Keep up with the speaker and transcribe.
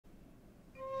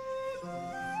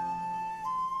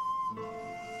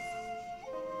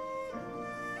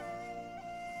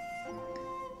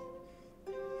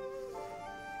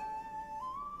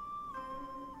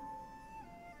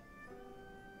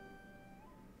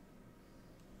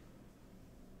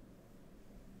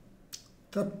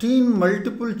13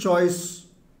 multiple choice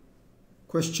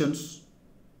questions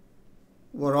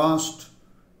were asked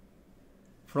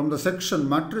from the section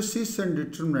Matrices and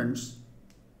Determinants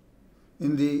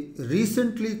in the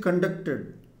recently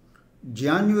conducted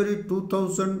January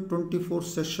 2024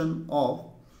 session of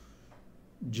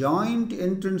Joint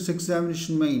Entrance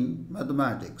Examination Main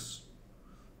Mathematics.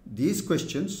 These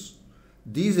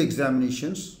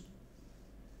examinations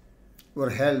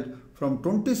were held from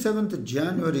 27th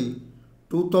January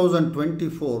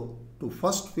 2024 to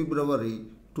 1st February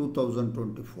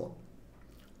 2024.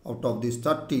 Out of these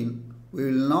 13, we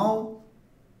will now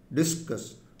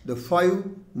discuss the 5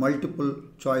 multiple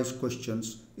choice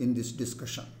questions in this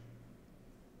discussion.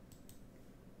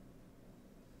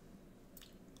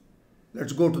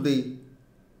 Let's go to the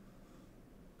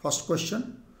first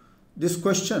question. This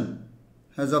question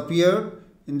has appeared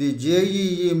in the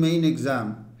JEE Main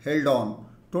exam held on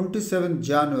 27th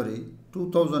January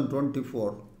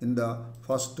 2024 in the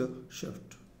first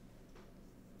shift.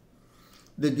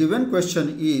 The given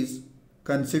question is: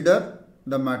 consider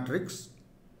the matrix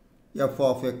f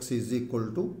of x is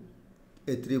equal to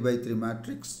a 3 by 3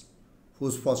 matrix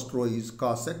whose first row is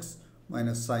cos x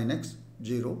minus sin x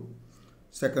 0,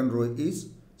 second row is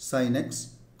sin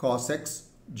x cos x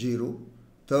 0,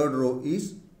 third row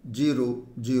is 0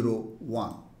 0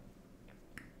 1.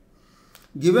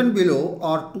 Given below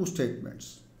are two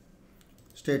statements.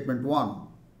 Statement 1,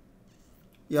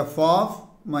 f of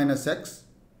minus x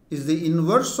is the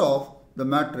inverse of the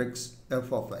matrix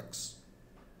f of x.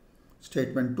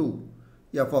 Statement 2,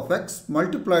 f of x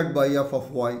multiplied by f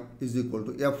of y is equal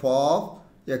to f of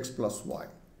x plus y.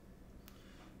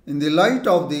 In the light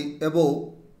of the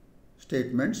above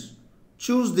statements,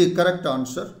 choose the correct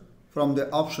answer from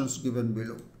the options given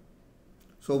below.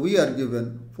 So we are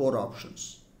given 4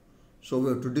 options. So we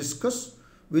have to discuss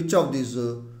which of these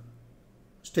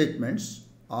statements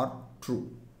are true.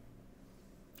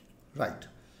 Right.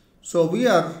 So we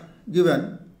are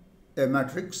given a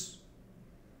matrix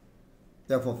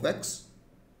f of x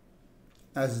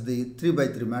as the 3 by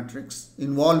 3 matrix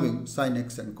involving sin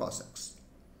x and cos x.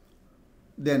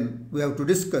 Then we have to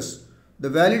discuss the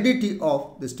validity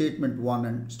of the statement 1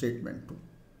 and statement 2.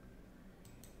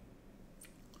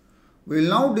 We will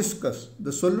now discuss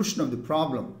the solution of the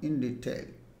problem in detail.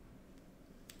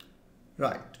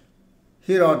 Right.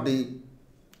 Here are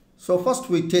so first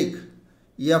we take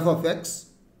f of x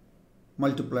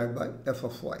multiplied by f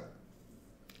of y.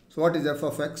 So what is f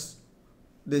of x?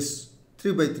 This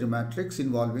 3 by 3 matrix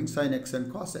involving sin x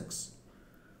and cos x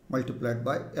multiplied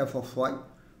by f of y.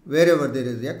 Wherever there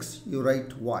is x, you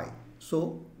write y.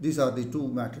 So these are the two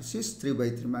matrices, 3 by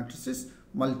 3 matrices,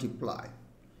 multiply.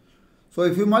 So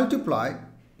if you multiply,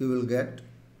 you will get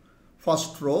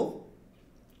first row,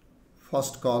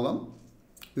 first column,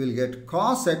 you will get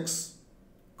cos x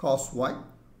cos y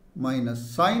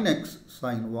minus sin x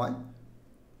sin y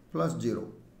plus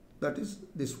 0. That is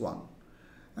this one.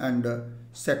 And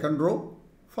second row,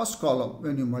 first column,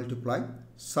 when you multiply,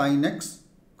 sin x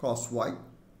cos y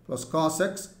plus cos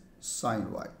x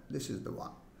sin y. This is the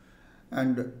one.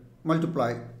 And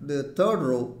multiply the third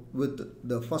row with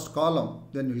the first column,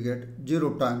 then you will get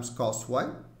 0 times cos y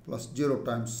plus 0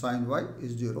 times sin y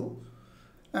is 0,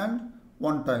 and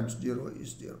 1 times 0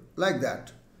 is 0. Like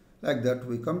that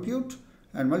we compute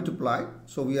and multiply.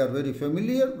 So we are very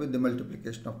familiar with the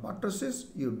multiplication of matrices.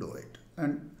 You do it,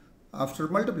 and after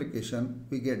multiplication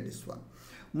we get this one.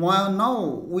 Now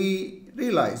we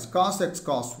realize cos x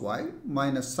cos y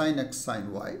minus sin x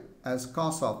sin y as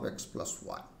cos of x plus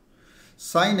y.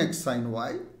 Sin x sin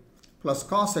y plus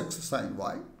cos x sin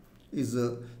y is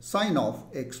sin of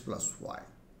x plus y.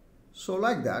 So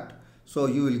like that, so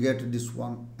you will get this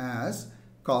one as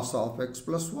cos of x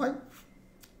plus y,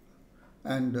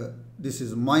 and this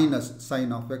is minus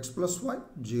sin of x plus y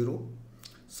 0,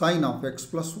 sin of x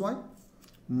plus y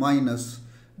minus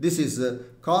this is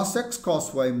cos x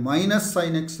cos y minus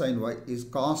sin x sin y is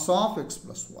cos of x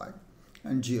plus y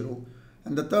and 0,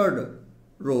 and the third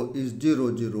row is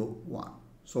 0 0 1.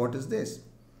 So what is this?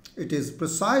 It is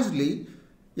precisely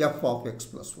f of x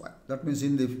plus y. That means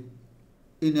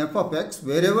in f of x,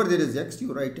 wherever there is x,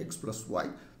 you write x plus y,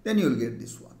 then you will get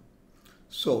this one.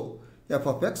 So f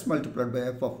of x multiplied by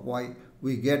f of y,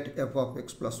 we get f of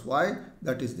x plus y.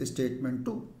 That is the statement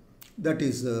 2. That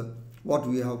is what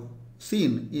we have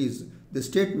seen is the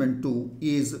statement 2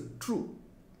 is true.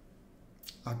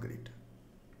 Agreed.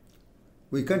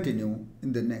 We continue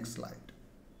in the next slide.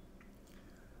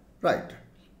 Right.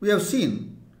 We have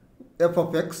seen f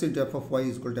of x into f of y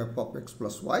is equal to f of x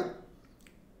plus y.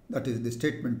 That is the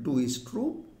statement 2 is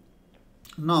true.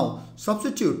 Now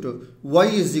substitute y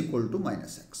is equal to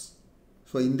minus x.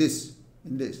 So in this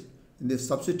in this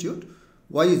substitute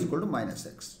y is equal to minus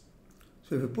x.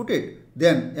 So if you put it,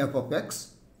 then f of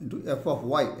x into f of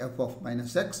y, f of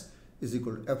minus x is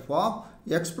equal to f of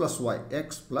x plus y,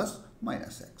 x plus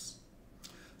minus x.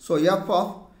 So f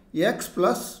of x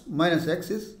plus minus x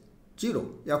is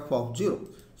 0, f of 0.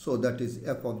 So that is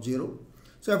f of 0.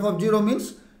 So f of 0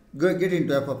 means get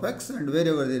into f of x, and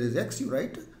wherever there is x, you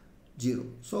write 0.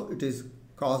 So it is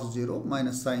cos 0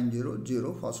 minus sin 0,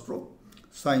 0 first row,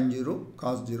 sin 0,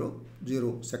 cos 0,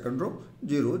 0 second row,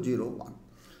 0, 0, 1.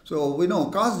 So we know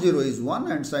cos 0 is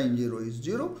 1 and sin 0 is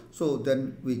 0. So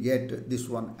then we get this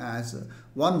one as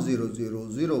 1, 0, 0,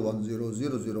 0, 1, 0,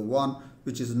 0, 0, 1,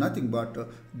 which is nothing but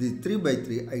the 3 by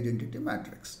 3 identity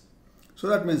matrix. So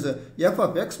that means f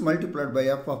of x multiplied by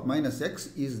f of minus x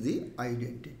is the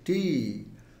identity.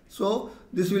 So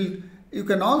this will, you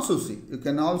can also see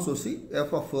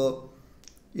f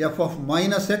of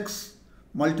minus x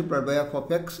multiplied by f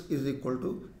of x is equal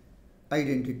to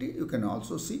identity. You can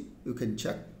also see, you can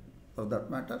check for that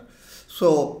matter.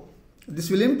 So this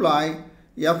will imply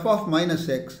f of minus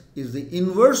x is the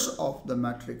inverse of the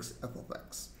matrix f of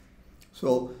x.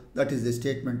 So that is the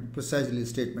statement, precisely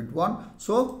statement 1.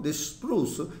 So this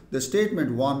proves the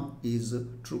statement 1 is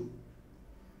true.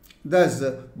 Thus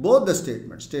both the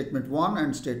statements, statement 1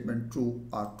 and statement 2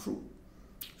 are true.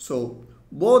 So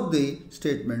both the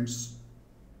statements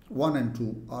 1 and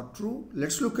 2 are true.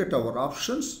 Let's look at our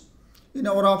options. In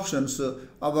our options,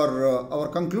 our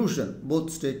conclusion, both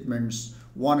statements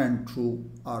 1 and 2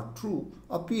 are true,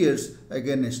 appears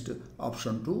against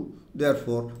option 2.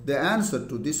 Therefore, the answer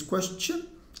to this question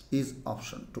is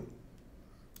option 2.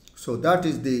 So that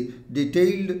is the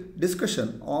detailed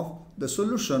discussion of the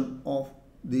solution of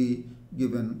the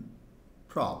given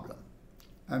problem.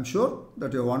 I am sure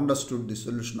that you have understood the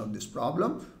solution of this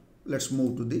problem. Let's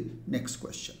move to the next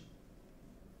question.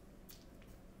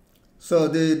 So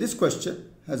this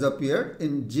question has appeared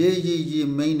in JEE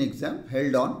Main exam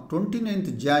held on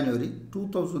 29th January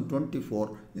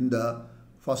 2024 in the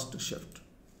first shift.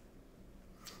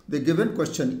 The given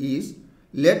question is,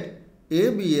 let A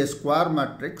be a square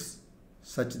matrix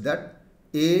such that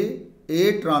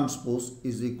A transpose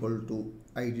is equal to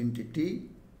identity,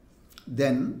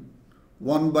 then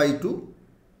 1 by 2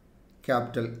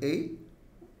 capital A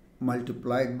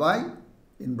multiplied by,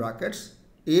 in brackets,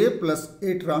 A plus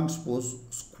A transpose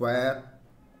square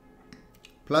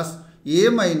plus A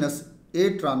minus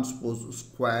A transpose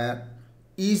square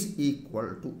is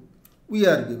equal to, we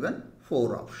are given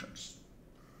 4 options.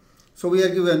 So we are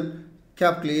given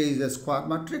capital A is a square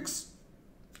matrix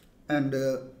and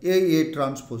A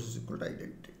transpose is equal to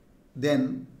identity.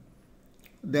 Then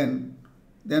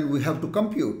we have to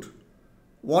compute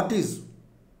what is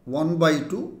 1 by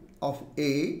 2 of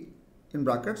A, in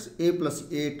brackets, A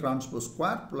plus A transpose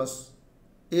square plus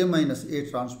A minus A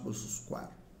transpose square.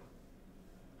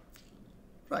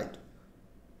 Right.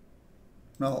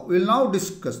 Now, we will now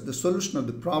discuss the solution of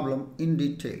the problem in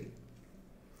detail.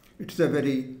 It's a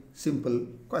very simple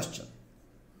question.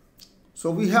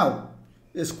 So we have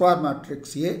a square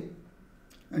matrix A,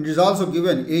 and it is also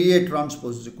given A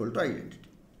transpose is equal to identity.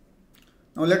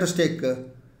 Now let us take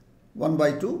 1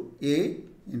 by 2 A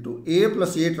into A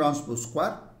plus A transpose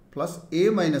square plus A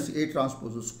minus A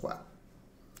transpose square.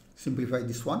 Simplify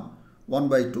this one. 1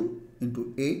 by 2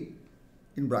 into A,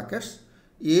 in brackets,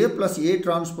 A plus A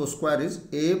transpose square is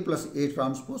A plus A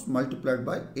transpose multiplied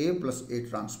by A plus A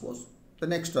transpose. The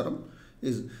next term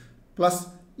is plus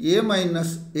A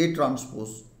minus A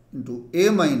transpose into A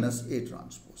minus A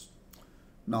transpose.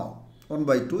 Now 1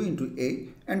 by 2 into A,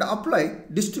 and apply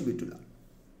distributive law.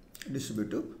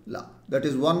 Distributive law, that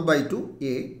is 1 by 2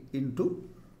 A into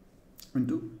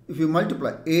if you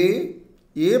multiply A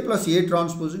plus A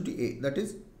transpose into A, that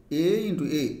is A into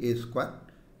A square,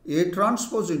 A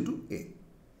transpose into A,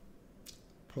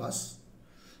 plus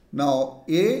now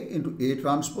A into A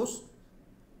transpose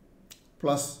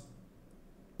plus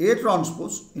A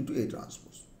transpose into A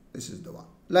transpose. This is the one.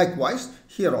 Likewise,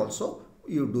 here also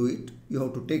you do it, you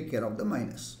have to take care of the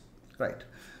minus. Right.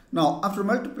 Now after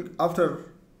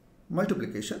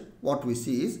multiplication, what we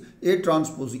see is A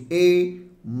transpose A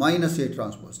minus A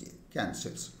transpose A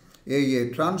cancels. A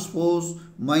transpose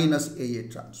minus A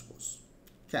transpose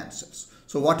cancels.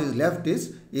 So what is left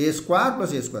is A square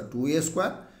plus A square, 2A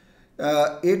square,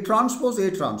 A transpose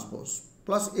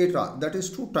plus A transpose, that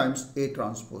is 2 times A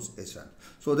transpose A square.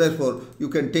 So therefore you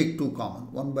can take 2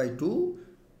 common, 1 by 2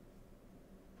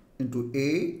 into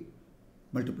A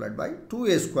multiplied by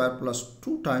 2A square plus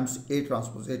 2 times A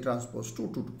transpose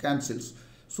 2 cancels.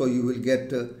 So you will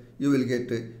get A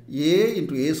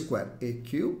into A square, A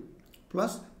cube,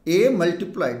 plus A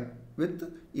multiplied with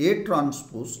A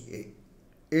transpose A,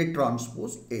 A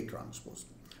transpose A transpose.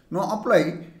 Now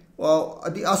apply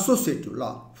the associative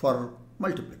law for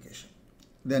multiplication.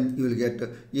 Then you will get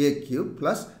A cube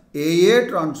plus AA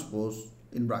transpose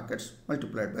in brackets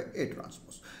multiplied by A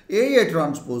transpose. AA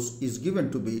transpose is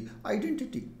given to be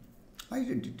identity.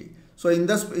 So in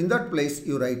that place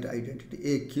you write identity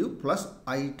A cube plus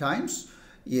I times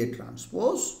A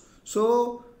transpose.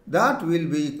 So that will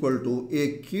be equal to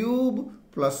A cube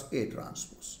plus A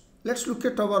transpose. Let's look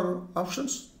at our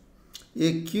options.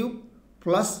 A cube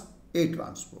plus A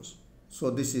transpose. So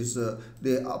this is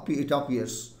it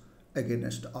appears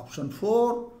against option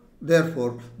 4.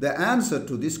 Therefore, the answer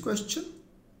to this question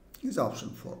is option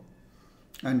 4.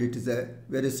 And it is a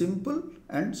very simple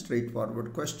and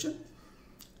straightforward question.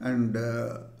 And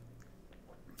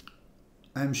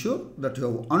I am sure that you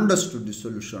have understood the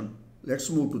solution. Let's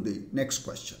move to the next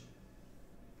question.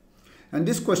 And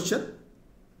this question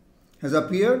has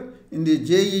appeared in the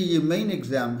JEE main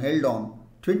exam held on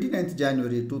 29th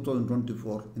January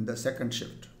 2024 in the second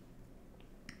shift.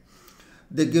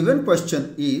 The given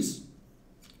question is,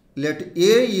 let A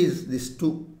is this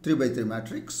 3 by 3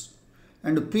 matrix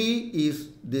and P is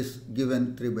this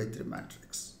given 3 by 3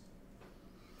 matrix.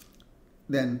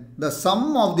 Then the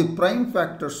sum of the prime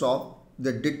factors of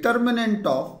the determinant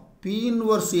of P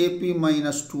inverse AP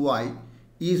minus 2I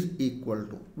is equal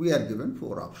to, we are given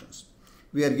 4 options.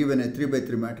 We are given a 3 by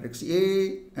 3 matrix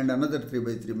A and another 3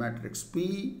 by 3 matrix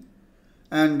P,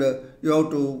 and you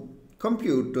have to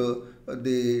compute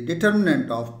the determinant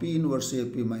of P inverse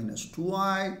AP minus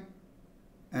 2I,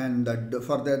 and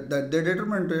for that the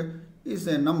determinant is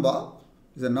a number,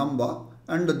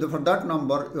 and for that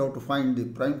number you have to find the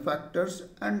prime factors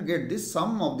and get the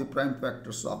sum of the prime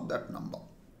factors of that number.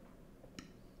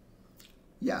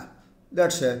 Yeah,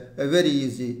 that's a very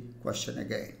easy question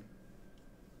again.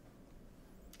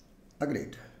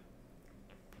 Agreed.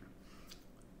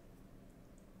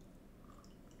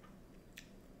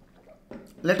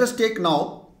 Let us take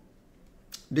now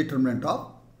determinant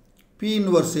of P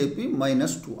inverse AP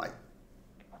minus 2I.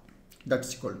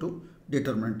 That's equal to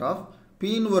determinant of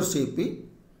P inverse AP,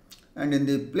 and in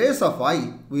the place of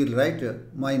I we will write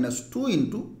minus 2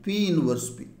 into P inverse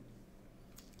P.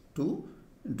 2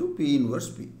 into P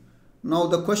inverse P. Now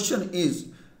the question is,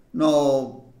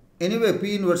 now anyway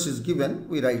P inverse is given,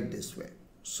 we write this way.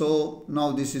 So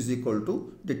now this is equal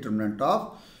to determinant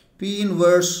of P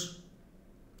inverse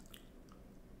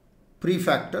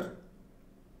prefactor,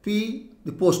 P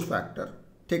the post factor,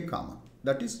 take common.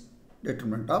 That is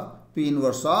determinant of P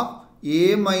inverse of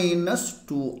A minus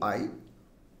 2I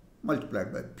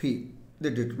multiplied by P. The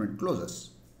determinant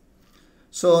closes.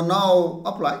 So now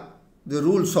apply the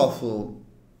rules of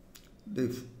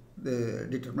the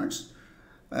determinants.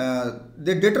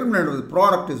 The determinant of the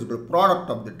product is equal to product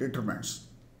of the determinants.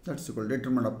 That's equal to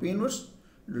determinant of P inverse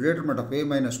into determinant of A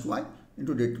minus 2I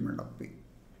into determinant of P.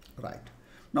 Right.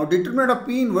 Now determinant of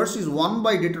P inverse is 1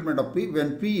 by determinant of P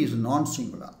when P is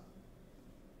non-singular.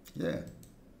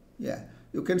 Yeah,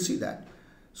 you can see that.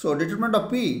 So determinant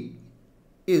of P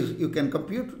is, you can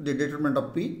compute the determinant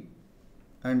of P,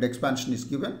 and expansion is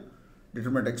given.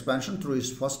 Determinant expansion through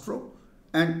its first row,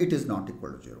 and it is not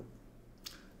equal to 0.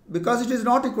 Because it is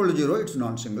not equal to 0, it's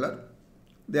non-singular.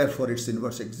 Therefore, its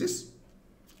inverse exists.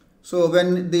 So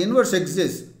when the inverse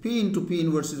exists, P into P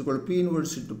inverse is equal to P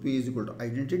inverse into P is equal to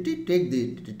identity. Take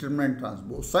the determinant on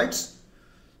both sides.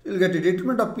 You will get the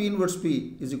determinant of P inverse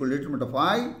P is equal to determinant of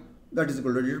I, that is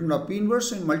equal to determinant of P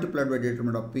inverse, and multiplied by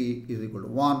determinant of P is equal to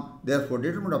 1. Therefore,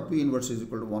 determinant of P inverse is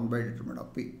equal to 1 by determinant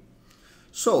of P.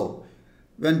 So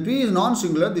when P is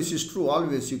non-singular, this is true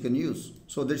always, you can use.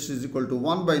 So this is equal to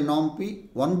 1 by norm P,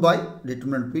 1 by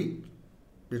determinant P,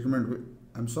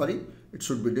 it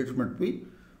should be determinant P,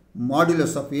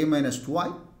 modulus of A minus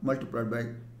 2I multiplied by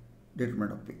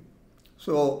determinant of P.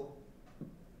 So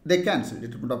they cancel,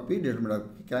 determinant of P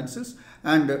cancels,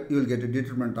 and you will get a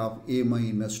determinant of A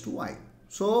minus 2I.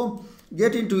 So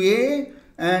get into A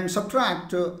and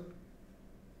subtract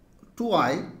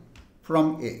 2I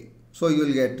from A. So you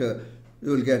will get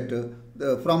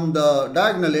from the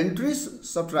diagonal entries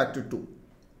subtract 2.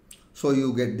 So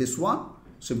you get this one,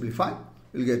 simplify.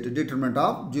 You will get a determinant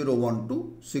of 0, 1,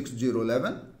 2, 6, 0,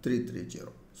 11, 3, 3,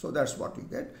 0. So that's what you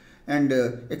get. And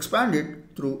expand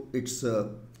it through its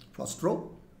first row.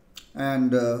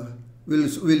 And we'll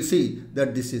see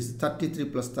that this is 33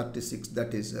 plus 36,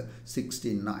 that is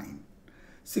 69.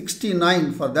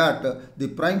 69, for that the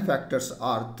prime factors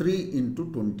are 3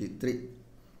 into 23.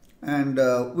 And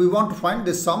we want to find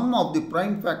the sum of the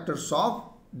prime factors of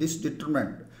this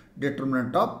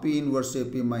determinant of P inverse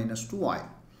AP minus 2I.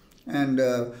 And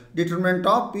determinant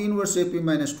of P inverse AP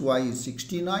minus 2I is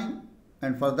 69.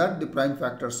 and for that the prime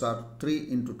factors are 3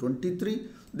 into 23.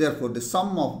 Therefore, the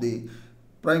sum of the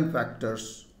prime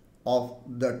factors of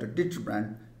that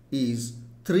determinant is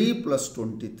 3 plus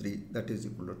 23, that is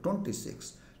equal to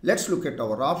 26. Let's look at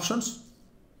our options.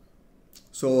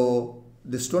 So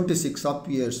this 26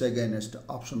 appears against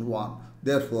option 1.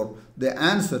 Therefore, the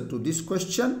answer to this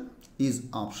question is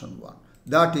option 1.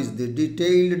 That is the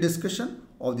detailed discussion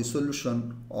of the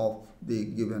solution of the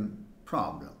given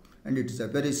problem. And it is a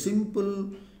very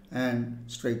simple and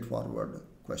straightforward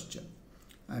question.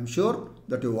 I am sure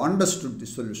that you understood the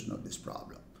solution of this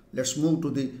problem. Let's move to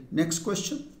the next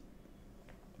question.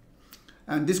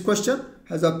 And this question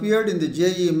has appeared in the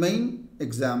JEE Main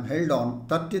exam held on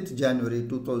 30th January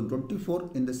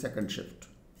 2024 in the second shift.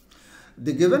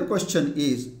 The given question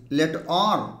is, let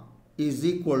R is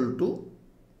equal to,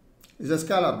 is a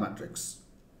scalar matrix.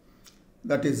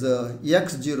 That is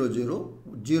x00,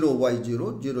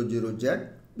 0y0, 00z,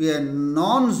 be a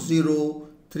non-zero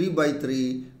 3 by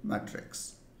 3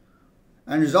 matrix.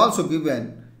 And is also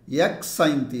given x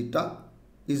sine theta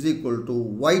is equal to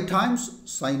y times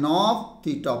sine of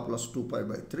theta plus 2 pi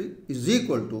by 3 is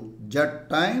equal to z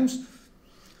times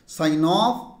sine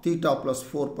of theta plus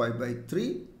 4 pi by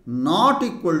 3 not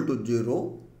equal to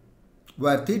 0,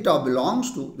 where theta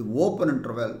belongs to the open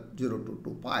interval 0 to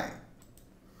 2 pi.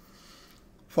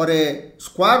 For a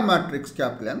square matrix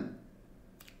capital M,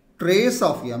 trace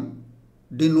of M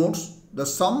denotes the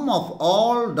sum of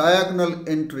all diagonal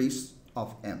entries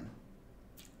of M.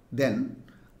 Then,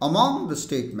 among the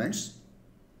statements,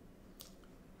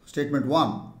 statement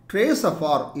 1, trace of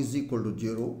R is equal to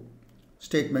 0.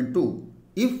 Statement 2,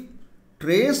 if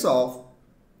trace of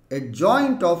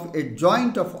adjoint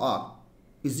of R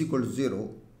is equal to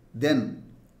 0, then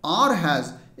R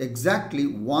has exactly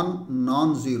one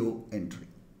non-zero entry.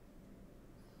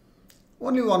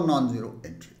 Only one non-zero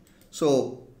entry.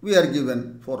 So, we are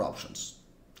given 4 options.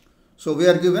 So, we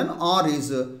are given R is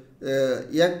the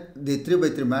 3 by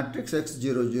 3 matrix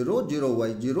x00,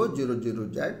 0y0,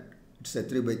 00z. It's a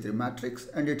 3 by 3 matrix,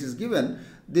 and it is given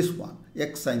this one,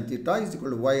 x sine theta is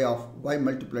equal to y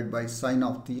multiplied by sine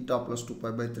of theta plus 2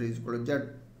 pi by 3 is equal to z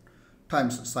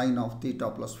times sine of theta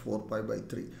plus 4 pi by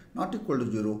 3, not equal to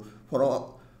 0 for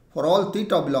all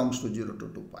theta belongs to 0 to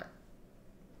 2 pi.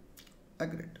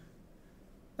 Agreed.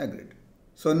 Agreed.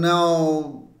 So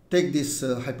now take this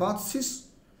hypothesis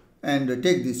and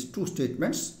take these 2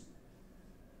 statements,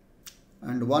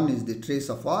 and one is the trace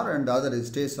of R and the other is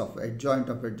trace of adjoint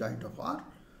of R,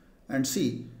 and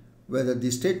see whether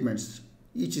these statements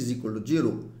each is equal to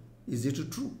 0. Is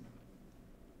it true?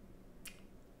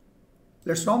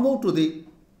 Let's now move to the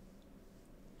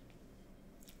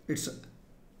its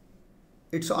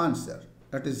answer.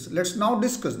 That is, let's now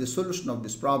discuss the solution of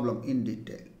this problem in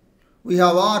detail. We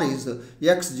have R is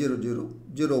x00,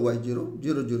 0y0,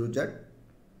 00z,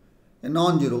 a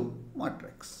non-zero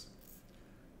matrix.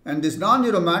 And this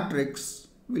non-zero matrix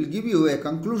will give you a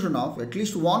conclusion of at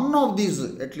least one of these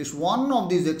x,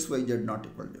 y, z not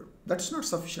equal to 0. That's not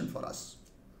sufficient for us.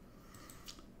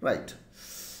 Right.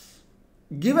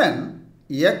 Given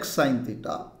x sine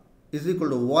theta is equal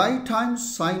to y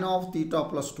times sine of theta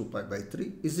plus 2 pi by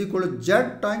 3 is equal to z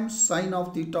times sine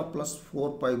of theta plus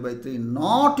 4 pi by 3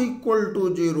 not equal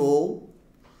to 0.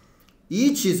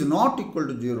 Each is not equal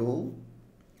to 0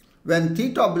 when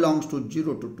theta belongs to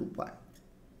 0 to 2 pi.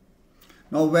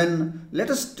 Now when let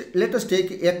us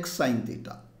take x sine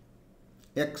theta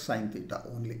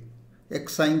only.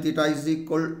 X sine theta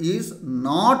is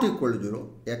not equal to 0.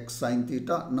 X sine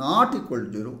theta not equal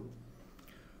to 0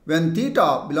 when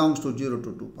theta belongs to 0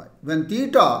 to 2 pi. When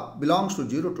theta belongs to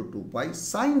 0 to 2 pi,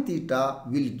 sine theta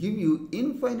will give you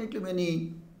infinitely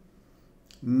many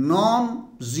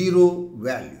non-zero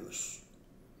values.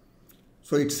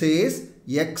 So it says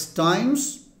x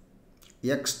times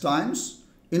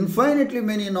infinitely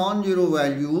many non-zero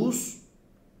values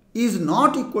is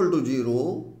not equal to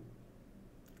 0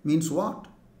 means what?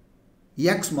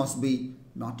 X must be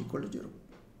not equal to 0.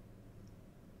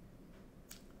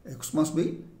 X must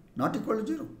be not equal to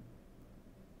 0.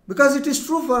 Because it is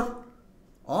true for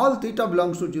all theta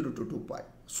belongs to 0 to 2 pi.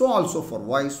 So also for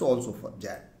y, so also for z.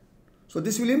 So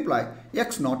this will imply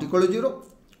x not equal to 0,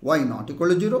 y not equal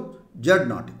to 0, z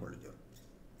not equal to 0.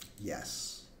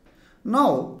 Yes.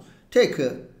 Now take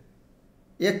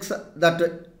x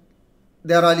that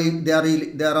they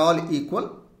are all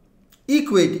equal.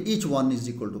 Equate each one is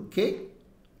equal to k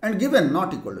and given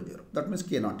not equal to 0. That means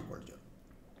k not equal to 0.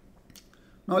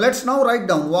 Now let's now write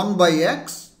down 1 by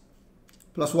x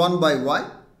plus 1 by y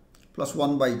plus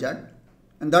 1 by z,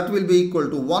 and that will be equal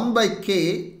to 1 by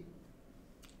k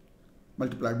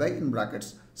multiplied by in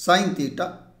brackets sine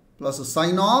theta plus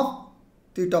sine of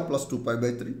theta plus 2 pi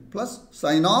by 3 plus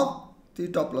sine of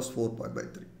theta plus 4 pi by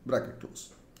 3, bracket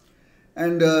close.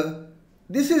 And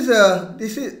this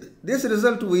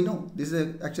result we know. This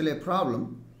is actually a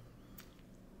problem.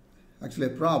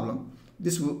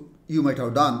 This you might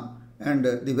have done, and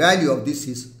the value of this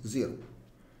is 0.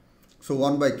 So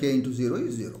 1 by k into 0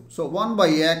 is 0. So 1 by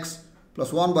x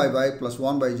plus 1 by y plus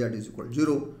 1 by z is equal to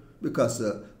 0, because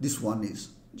this one is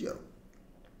 0.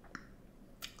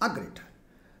 Agreed.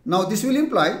 Now this will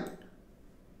imply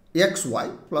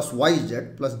xy plus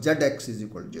yz plus zx is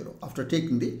equal to 0 after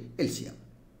taking the LCM.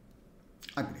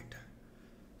 Agreed.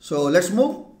 So let's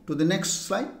move to the next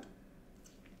slide.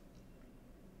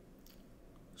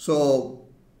 So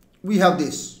we have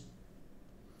this,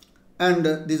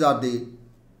 and these are the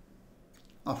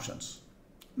options.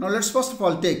 Now let's first of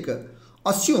all take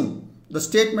assume the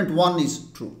statement 1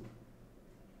 is true.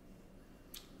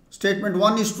 Statement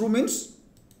 1 is true means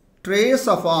trace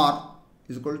of r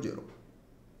is equal to 0.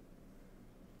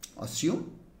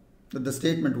 Assume that the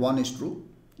statement 1 is true.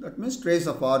 That means trace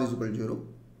of r is equal to 0.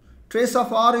 Trace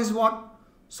of r is what?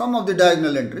 Sum of the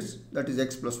diagonal entries, that is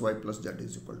x plus y plus z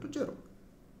is equal to 0.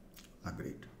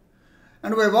 Agreed.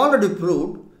 And we have already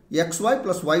proved xy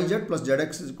plus yz plus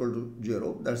zx is equal to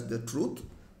 0. That's the truth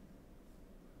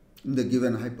in the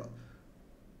given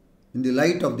in the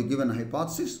light of the given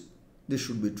hypothesis. This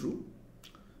should be true.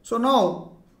 So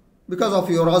now, because of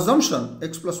your assumption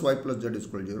x plus y plus z is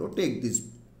equal to 0, take these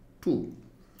two,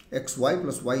 xy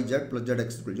plus yz plus zx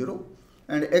is equal to 0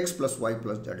 and x plus y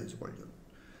plus z is equal to 0.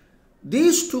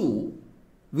 These two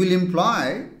will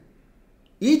imply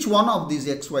each one of these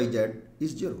x, y, z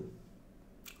is 0.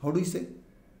 How do you say?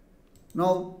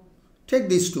 Now take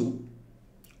these two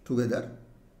together,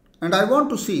 and I want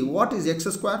to see what is x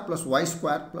square plus y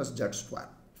square plus z square.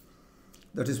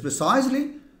 That is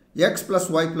precisely x plus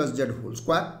y plus z whole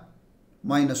square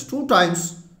minus 2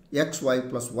 times xy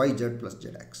plus yz plus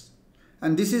zx.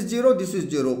 And this is 0, this is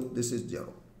 0, this is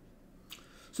 0.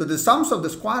 So the sums of the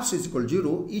squares is equal to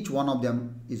 0, each one of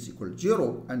them is equal to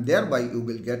 0, and thereby you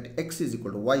will get x is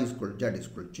equal to y is equal to z is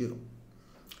equal to 0.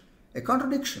 A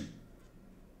contradiction,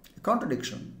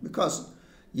 because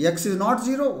x is not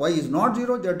 0, y is not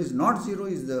 0, z is not 0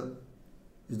 is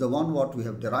the one what we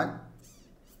have derived,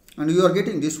 and you are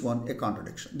getting this one a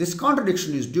contradiction. This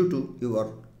contradiction is due to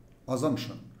your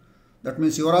assumption. That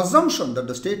means your assumption that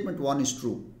the statement 1 is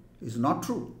true is not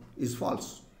true, is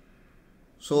false.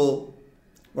 So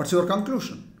what's your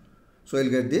conclusion? So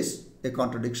you'll get this, a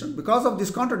contradiction. Because of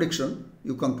this contradiction,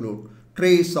 you conclude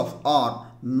trace of r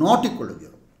not equal to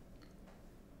 0.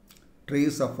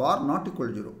 Trace of r not equal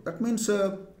to 0. That means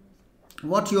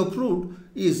what you have proved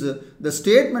is the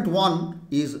statement 1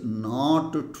 is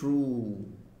not true.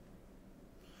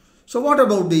 So what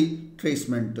about the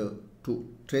tracement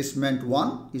 2? Tracement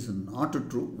 1 is not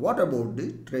true. What about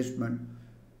the tracement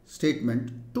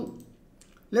statement 2?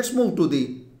 Let's move to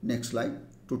the next slide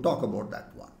to talk about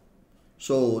that one.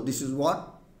 So this is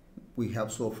what we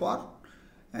have so far,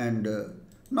 and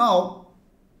now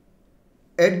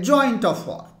adjoint of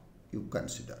r you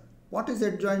consider. What is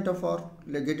adjoint of r?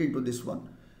 Let's get into this one.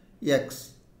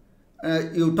 X.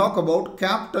 You talk about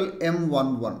capital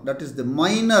M11, that is the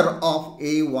minor of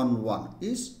A11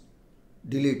 is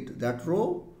delete that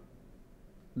row,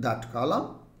 that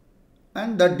column,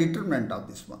 and the determinant of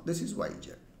this one. This is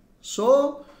yz.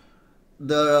 So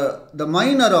the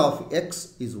minor of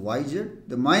x is yz,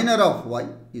 the minor of y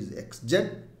is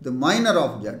xz, the minor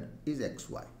of z is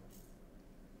xy.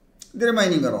 The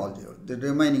remaining are all 0. The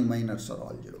remaining minors are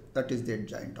all 0. That is the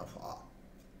adjoint of R.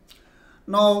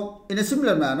 Now, in a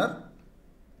similar manner,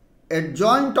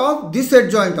 adjoint of this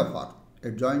adjoint of R.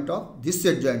 Adjoint of this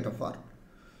adjoint of R.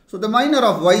 So, the minor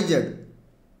of yz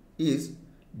is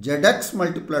zx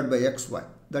multiplied by xy.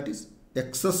 That is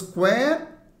x square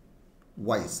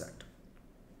yz.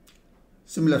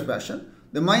 Similar fashion,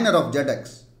 the minor of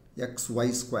zx,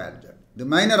 xy square z. The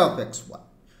minor of xy,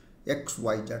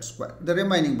 xyz square. The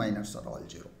remaining minors are all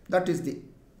 0. That is the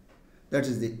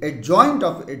adjoint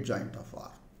of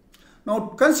R. Now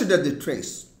consider the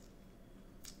trace.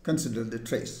 Consider the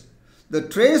trace. The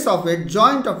trace of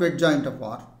adjoint of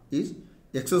R is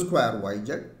x square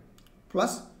yz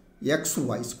plus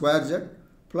xy square z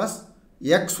plus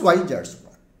xyz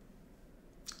square.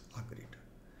 Agreed.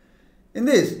 In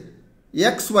this,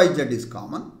 xyz is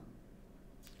common,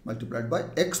 multiplied by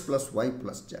x plus y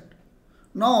plus z.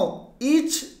 Now,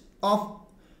 each of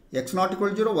x not equal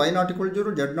to 0, y not equal to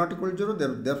 0, z not equal to 0,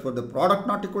 therefore the product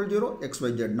not equal to 0, x,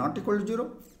 y, z not equal to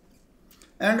 0,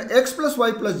 and x plus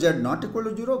y plus z not equal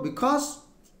to 0, because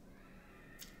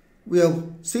we have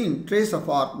seen trace of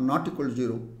r not equal to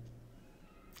 0.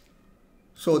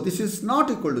 So this is not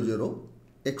equal to 0,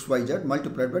 xyz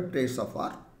multiplied by trace of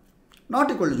r, not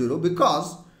equal to 0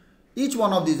 because each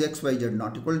one of these xyz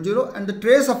not equal to 0 and the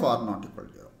trace of r not equal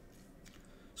to 0.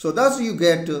 So thus you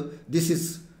get this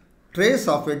is trace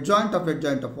of adjoint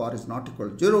of r is not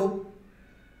equal to 0.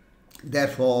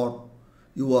 Therefore,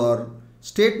 your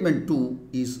statement 2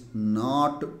 is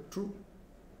not true.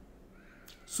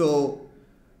 So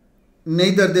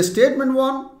neither the statement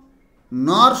 1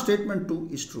 nor statement 2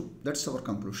 is true. That's our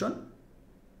conclusion.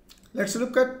 Let's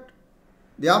look at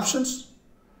the options,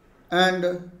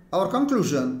 and our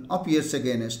conclusion appears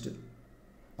against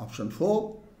option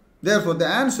 4. Therefore, the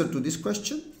answer to this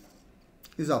question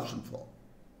is option 4.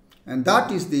 And that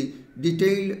is the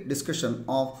detailed discussion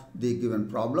of the given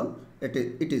problem. It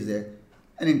is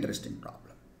an interesting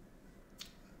problem.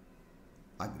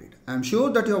 Agreed. I am sure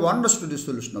that you have understood the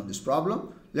solution of this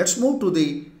problem. Let's move to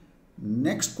the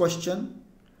next question,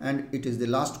 and it is the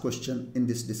last question in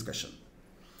this discussion.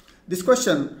 This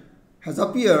question has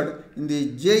appeared in the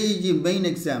JEE main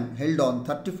exam held on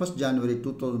 31st January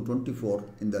 2024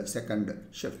 in the second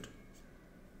shift.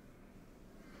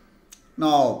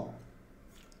 Now,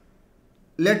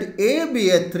 let A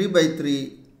be a 3 by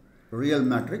 3 real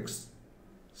matrix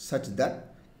such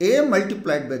that A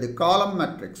multiplied by the column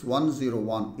matrix 1 0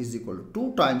 1 is equal to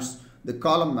 2 times the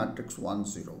column matrix 1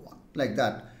 0 1. Like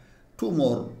that, two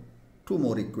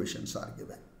more equations are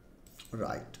given.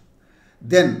 Right.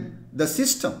 Then the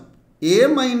system A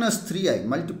minus 3i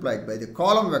multiplied by the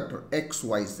column vector x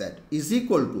y z is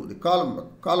equal to the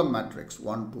column matrix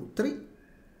 1 2 3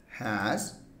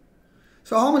 has.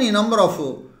 So how many number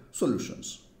of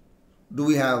solutions? Do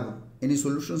we have any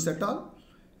solutions at all?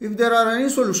 If there are any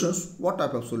solutions, what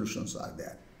type of solutions are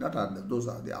there? Those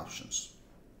are the options.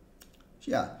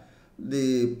 Yeah,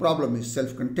 the problem is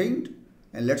self-contained,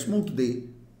 and let's move to the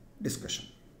discussion.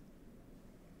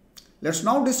 Let's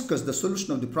now discuss the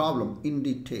solution of the problem in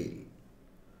detail.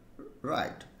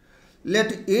 Right.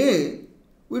 Let A,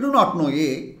 we do not know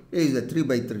A is a 3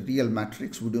 by 3 real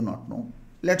matrix, we do not know.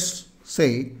 Let's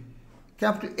say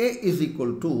capital A is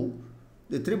equal to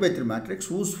the 3 by 3 matrix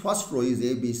whose first row is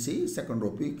ABC, second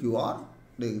row PQR,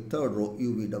 the third row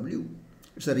UVW.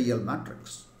 It's a real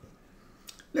matrix.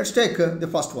 Let's take the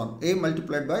first one. A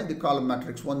multiplied by the column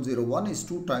matrix 1 0 1 is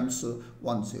 2 times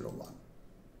 1 0 1.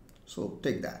 So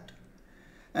take that.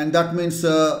 And that means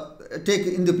take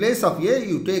in the place of A,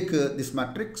 you take this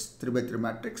matrix, 3 by 3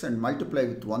 matrix, and multiply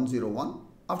with 1 0 1.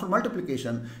 After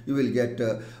multiplication, you will get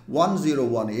 1 0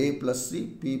 1 A plus C,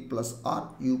 P plus R,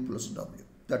 U plus W.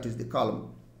 That is the column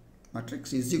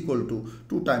matrix is equal to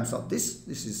 2 times of this.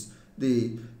 This is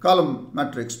the column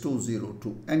matrix 2 0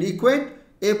 2. And equate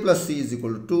A plus C is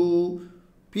equal to 2,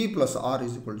 P plus R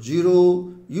is equal to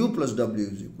 0, U plus W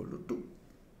is equal to 2.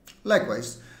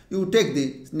 Likewise, you take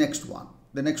the next one.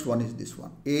 The next one is this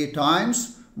one. A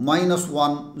times minus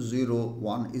 1 0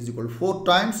 1 is equal to 4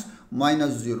 times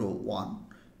minus 0 1.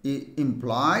 It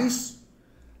implies,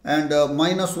 and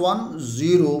minus 1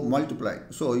 0 multiply.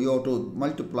 So you have to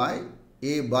multiply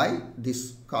A by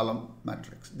this column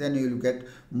matrix. Then you will get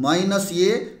minus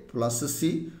A plus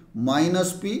C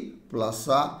minus P plus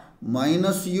R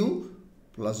minus U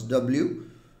plus W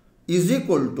is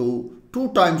equal to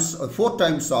 4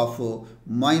 times of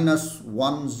minus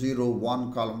 1 0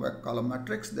 1 column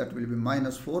matrix. That will be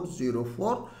minus 4 0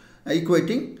 4.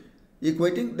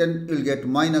 Equating, then you will get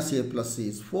minus A plus C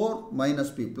is 4, minus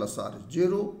P plus R is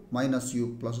 0, minus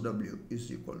U plus W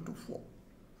is equal to 4.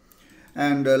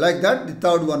 And like that, the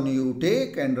third one you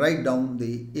take and write down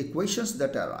the equations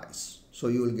that arise. So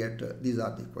you will get these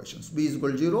are the equations. B is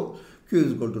equal to 0, Q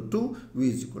is equal to 2, V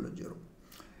is equal to 0.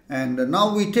 And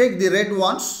now we take the red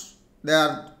ones, they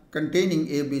are containing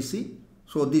A, B, C.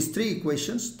 So these three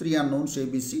equations, three unknowns A,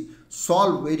 B, C,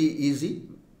 solve very easy,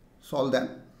 solve them.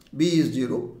 B is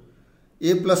 0.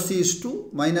 A plus C is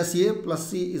 2, minus A plus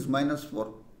C is minus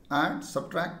 4. Add,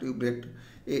 subtract, you get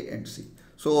A and C.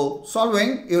 So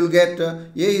solving, you will get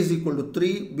A is equal to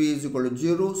 3, B is equal to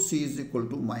 0, C is equal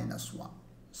to minus 1.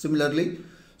 Similarly,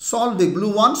 solve the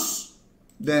blue ones,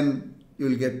 then you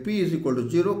will get P is equal to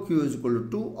 0, Q is equal to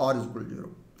 2, R is equal to 0.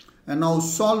 And now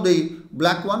solve the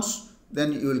black ones,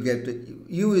 then you will get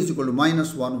U is equal to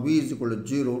minus 1, V is equal to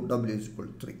 0, W is equal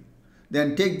to 3.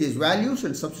 Then take these values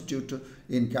and substitute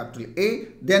in capital A.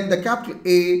 Then the capital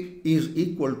A is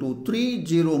equal to 3,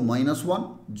 0, minus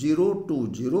 1, 0,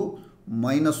 2, 0,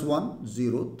 minus 1,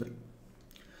 0, 3.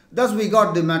 Thus we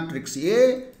got the matrix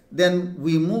A. Then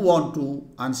we move on to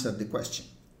answer the question.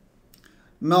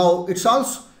 Now you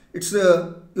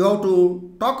have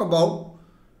to talk about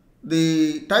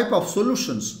the type of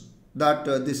solutions that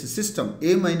this system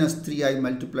a minus 3i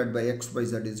multiplied by x by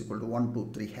z is equal to 1,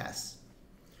 2, 3 has.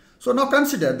 So now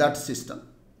consider that system.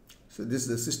 So this is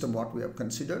the system what we have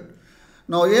considered.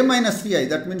 Now a minus 3i,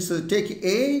 that means take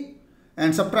a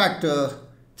and subtract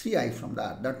 3i from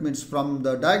that. That means from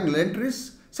the diagonal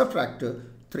entries subtract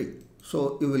 3.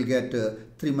 So you will get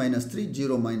 3 minus 3,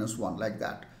 0 minus 1, like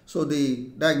that. So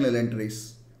the diagonal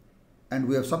entries, and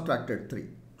we have subtracted 3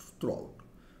 throughout.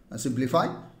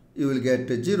 Simplify, you will get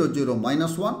 0, 0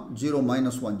 minus 1, 0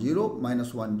 minus 1, 0,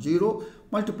 minus 1, 0,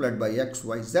 multiplied by x,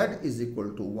 y, z is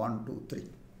equal to 1, 2, 3.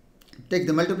 Take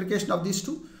the multiplication of these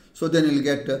two. So then you will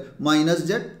get minus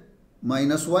z,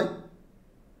 minus y,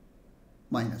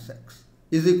 minus x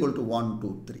is equal to 1,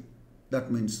 2, 3.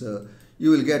 That means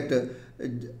you will get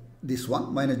this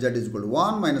one, minus z is equal to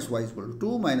 1, minus y is equal to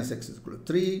 2, minus x is equal to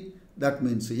 3. That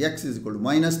means x is equal to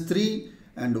minus 3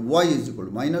 and y is equal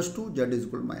to minus 2, z is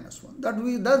equal to minus 1.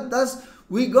 Thus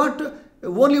we got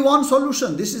only one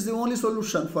solution. This is the only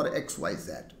solution for x, y,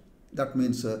 z. That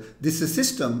means this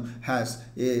system has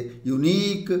a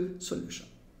unique solution.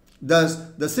 Thus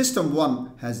the system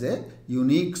 1 has a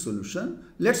unique solution.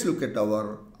 Let's look at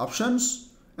our options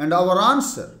and our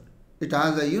answer. It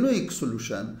has a unique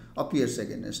solution appears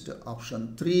against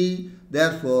option 3.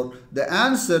 Therefore, the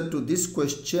answer to this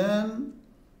question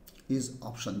is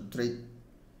option 3.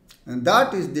 And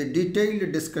that is the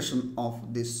detailed discussion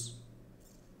of this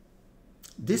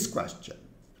question.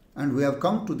 And we have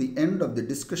come to the end of the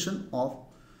discussion of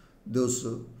those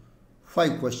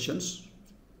 5 questions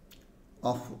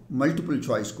of multiple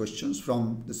choice questions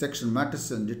from the section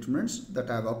Matrices and Determinants that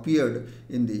have appeared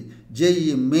in the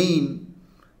JEE Main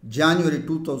January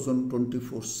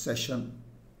 2024 session.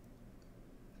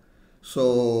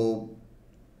 So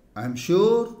I am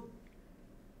sure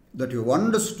that you have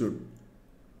understood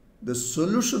the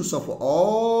solutions of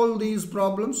all these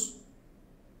problems,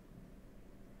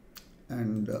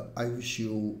 and I wish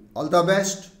you all the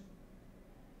best.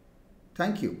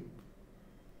 Thank you.